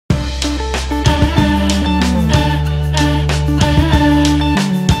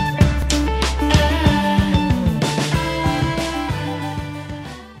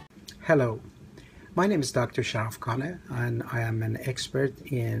Hello, my name is Dr. Sharaf Khaneh, and I am an expert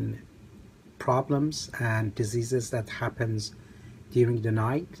in problems and diseases that happens during the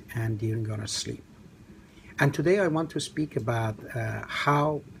night and during our sleep. And today I want to speak about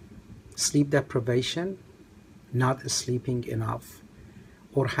how sleep deprivation, not sleeping enough,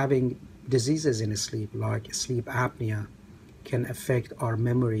 or having diseases in sleep like sleep apnea can affect our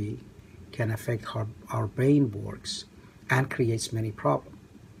memory, can affect how our brain works, and creates many problems.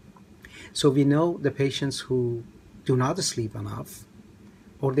 So we know the patients who do not sleep enough,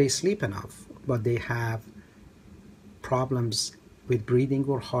 or they sleep enough, but they have problems with breathing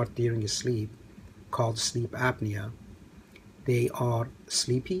or heart during sleep called sleep apnea. They are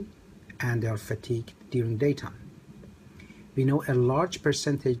sleepy and they are fatigued during daytime. We know a large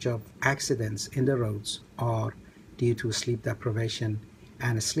percentage of accidents in the roads are due to sleep deprivation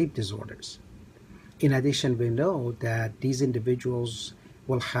and sleep disorders. In addition, we know that these individuals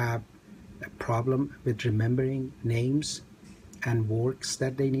will have a problem with remembering names and works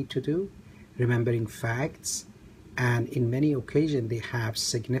that they need to do, remembering facts, and in many occasions they have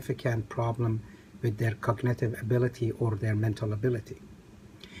significant problem with their cognitive ability or their mental ability.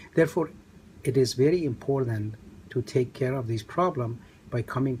 Therefore, it is very important to take care of this problem by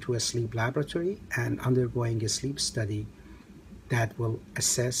coming to a sleep laboratory and undergoing a sleep study that will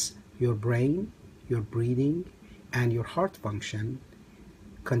assess your brain, your breathing, and your heart function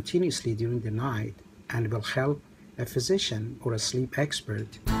continuously during the night, and will help a physician or a sleep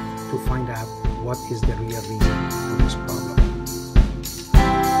expert to find out what is the real reason for this problem.